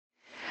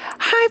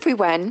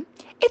everyone,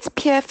 it's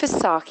Pia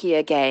Fasaki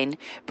again,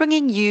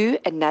 bringing you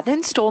another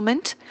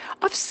installment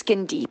of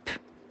Skin Deep.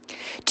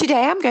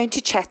 Today I'm going to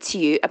chat to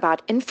you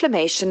about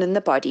inflammation in the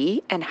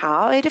body and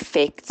how it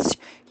affects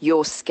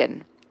your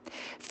skin.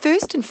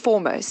 First and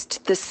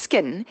foremost, the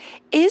skin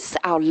is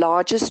our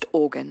largest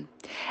organ,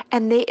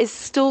 and there is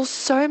still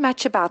so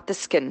much about the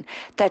skin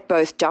that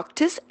both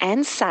doctors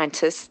and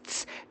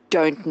scientists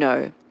don't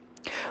know.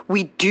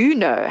 We do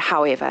know,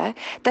 however,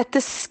 that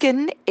the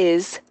skin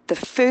is the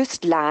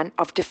first line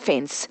of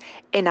defense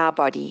in our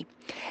body,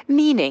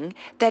 meaning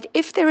that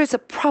if there is a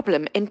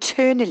problem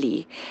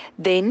internally,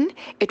 then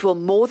it will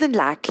more than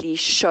likely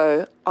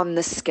show on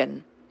the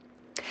skin.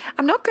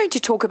 I'm not going to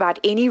talk about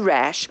any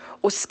rash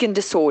or skin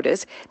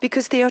disorders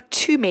because there are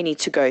too many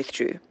to go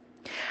through.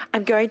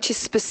 I'm going to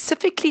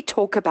specifically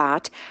talk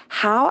about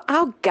how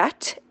our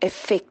gut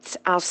affects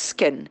our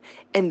skin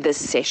in this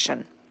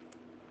session.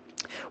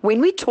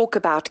 When we talk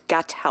about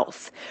gut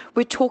health,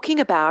 we're talking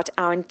about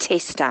our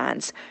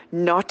intestines,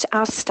 not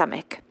our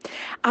stomach.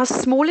 Our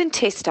small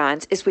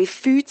intestines is where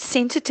food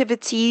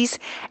sensitivities,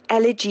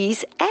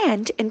 allergies,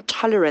 and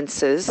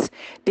intolerances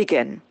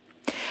begin.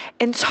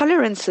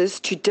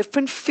 Intolerances to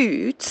different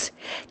foods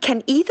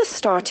can either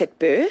start at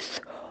birth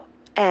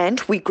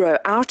and we grow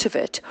out of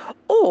it,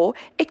 or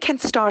it can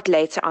start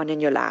later on in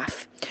your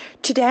life.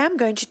 Today I'm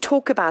going to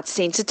talk about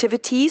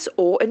sensitivities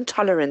or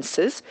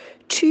intolerances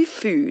to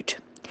food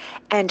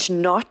and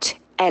not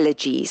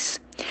allergies.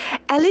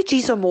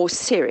 Allergies are more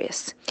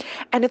serious,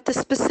 and if the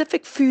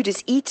specific food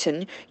is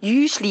eaten,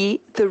 usually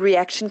the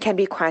reaction can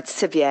be quite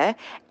severe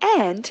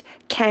and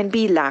can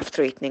be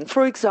life-threatening.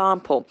 For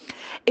example,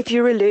 if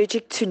you're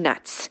allergic to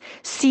nuts,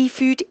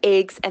 seafood,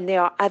 eggs, and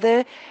there are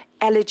other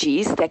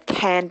allergies that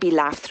can be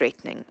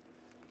life-threatening.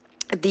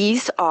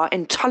 These are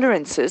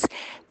intolerances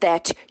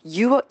that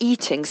you are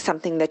eating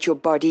something that your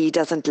body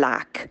doesn't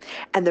like,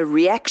 and the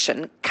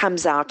reaction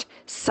comes out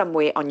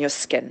somewhere on your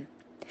skin.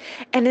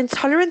 An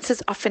intolerance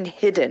is often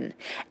hidden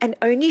and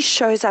only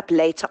shows up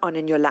later on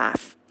in your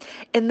life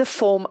in the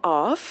form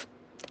of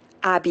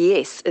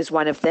IBS is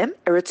one of them,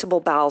 irritable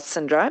bowel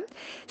syndrome,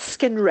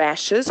 skin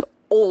rashes,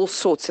 all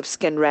sorts of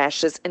skin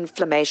rashes,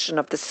 inflammation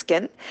of the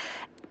skin,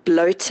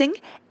 bloating,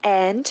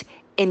 and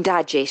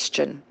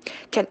indigestion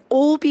can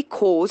all be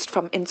caused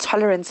from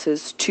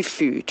intolerances to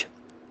food.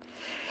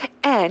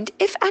 And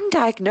if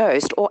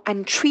undiagnosed or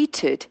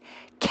untreated,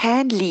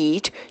 can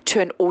lead to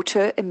an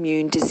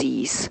autoimmune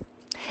disease.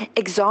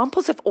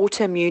 Examples of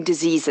autoimmune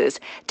diseases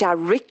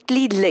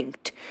directly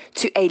linked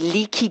to a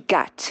leaky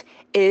gut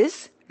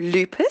is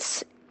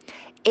lupus,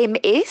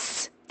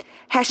 MS,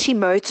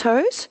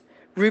 Hashimoto's,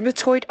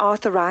 rheumatoid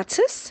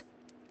arthritis.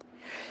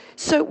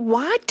 So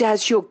why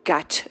does your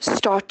gut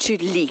start to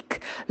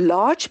leak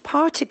large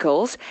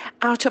particles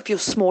out of your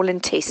small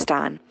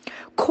intestine,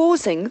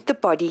 causing the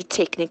body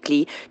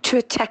technically to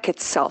attack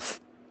itself?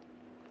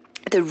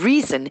 The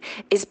reason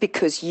is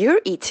because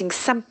you're eating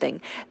something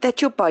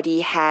that your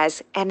body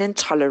has an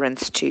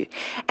intolerance to.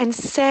 And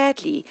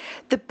sadly,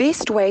 the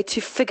best way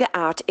to figure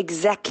out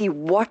exactly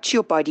what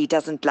your body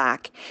doesn't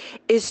like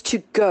is to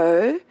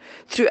go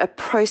through a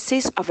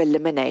process of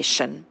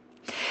elimination.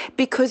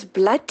 Because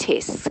blood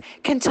tests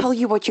can tell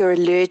you what you're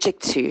allergic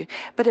to,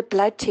 but a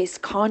blood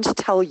test can't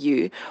tell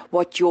you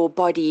what your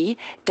body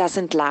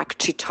doesn't like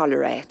to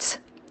tolerate.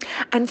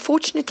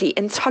 Unfortunately,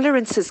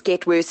 intolerances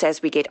get worse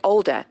as we get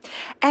older.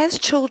 As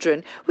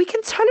children, we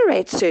can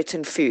tolerate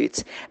certain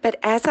foods, but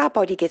as our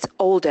body gets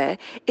older,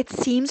 it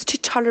seems to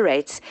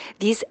tolerate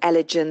these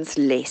allergens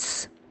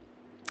less.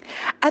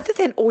 Other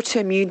than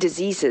autoimmune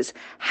diseases,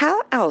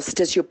 how else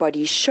does your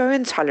body show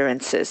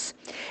intolerances?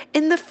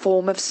 In the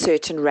form of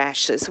certain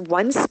rashes.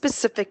 One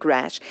specific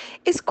rash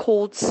is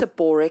called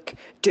seborrheic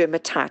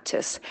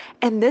dermatitis,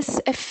 and this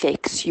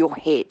affects your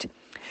head.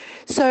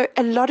 So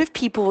a lot of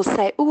people will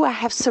say, oh, I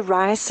have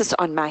psoriasis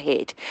on my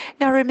head.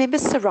 Now remember,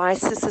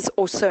 psoriasis is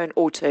also an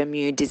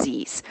autoimmune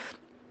disease.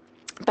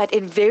 But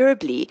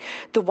invariably,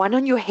 the one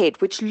on your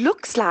head, which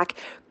looks like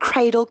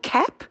cradle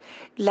cap,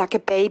 like a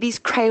baby's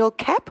cradle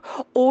cap,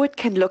 or it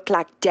can look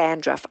like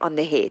dandruff on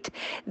the head.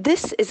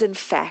 This is, in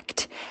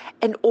fact,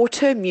 an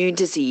autoimmune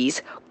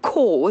disease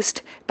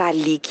caused by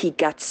leaky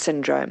gut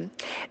syndrome.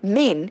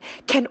 Men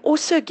can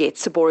also get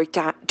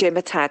seborrheic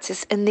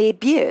dermatitis in their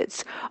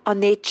beards, on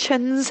their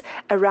chins,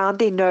 around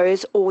their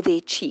nose, or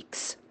their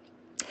cheeks.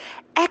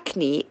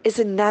 Acne is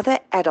another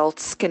adult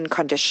skin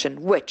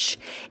condition which,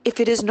 if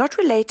it is not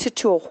related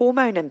to a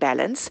hormone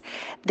imbalance,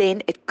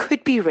 then it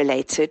could be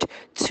related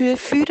to a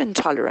food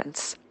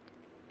intolerance.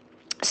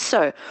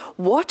 So,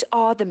 what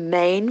are the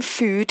main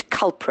food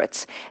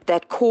culprits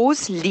that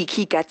cause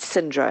leaky gut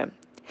syndrome?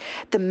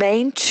 The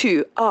main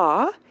two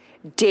are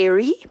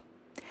dairy,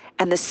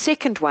 and the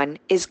second one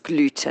is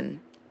gluten.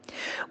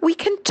 We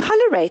can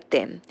tolerate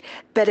them,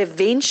 but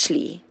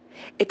eventually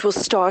it will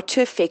start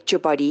to affect your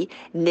body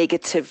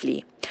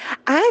negatively.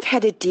 I've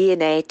had a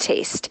DNA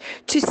test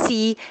to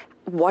see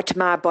what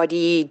my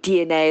body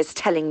DNA is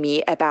telling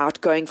me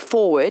about going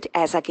forward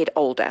as I get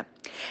older.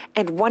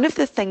 And one of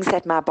the things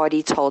that my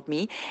body told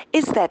me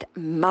is that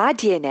my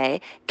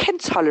DNA can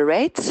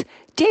tolerate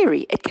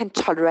dairy. It can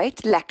tolerate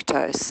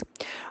lactose,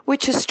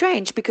 which is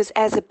strange because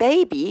as a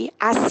baby,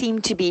 I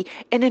seem to be,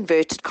 in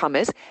inverted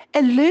commas,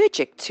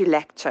 allergic to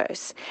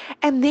lactose.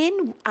 And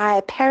then I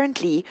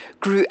apparently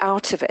grew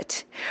out of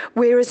it.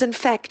 Whereas in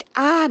fact,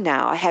 I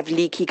now have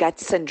leaky gut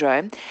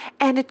syndrome,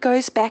 and it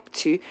goes back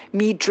to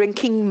me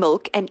drinking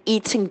milk and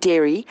eating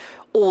dairy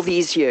all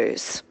these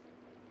years.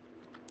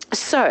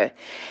 So,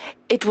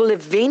 it will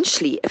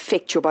eventually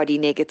affect your body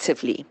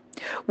negatively.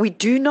 We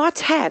do not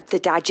have the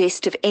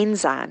digestive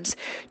enzymes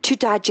to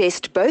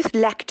digest both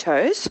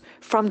lactose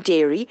from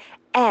dairy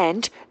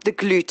and the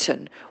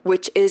gluten,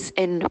 which is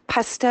in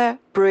pasta,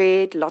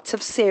 bread, lots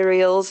of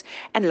cereals,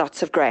 and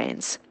lots of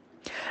grains.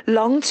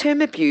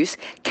 Long-term abuse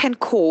can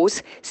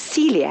cause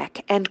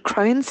celiac and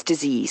Crohn's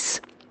disease.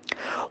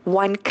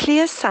 One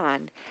clear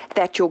sign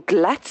that your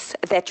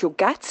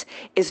gut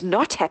is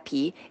not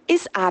happy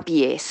is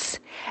IBS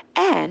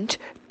and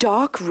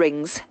dark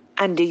rings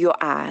under your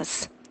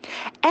eyes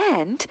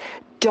and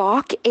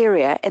dark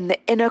area in the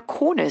inner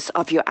corners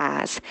of your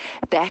eyes.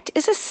 That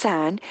is a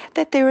sign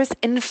that there is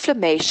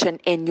inflammation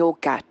in your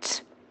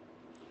gut.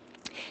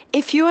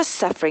 If you are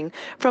suffering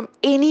from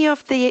any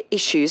of the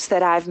issues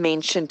that I've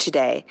mentioned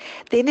today,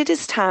 then it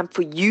is time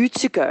for you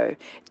to go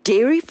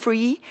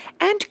dairy-free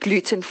and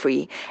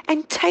gluten-free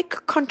and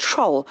take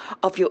control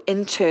of your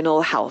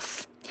internal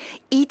health.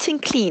 Eating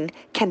clean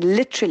can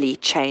literally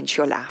change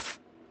your life.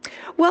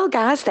 Well,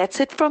 guys, that's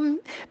it from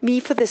me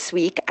for this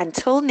week.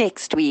 Until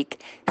next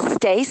week,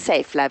 stay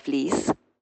safe, lovelies.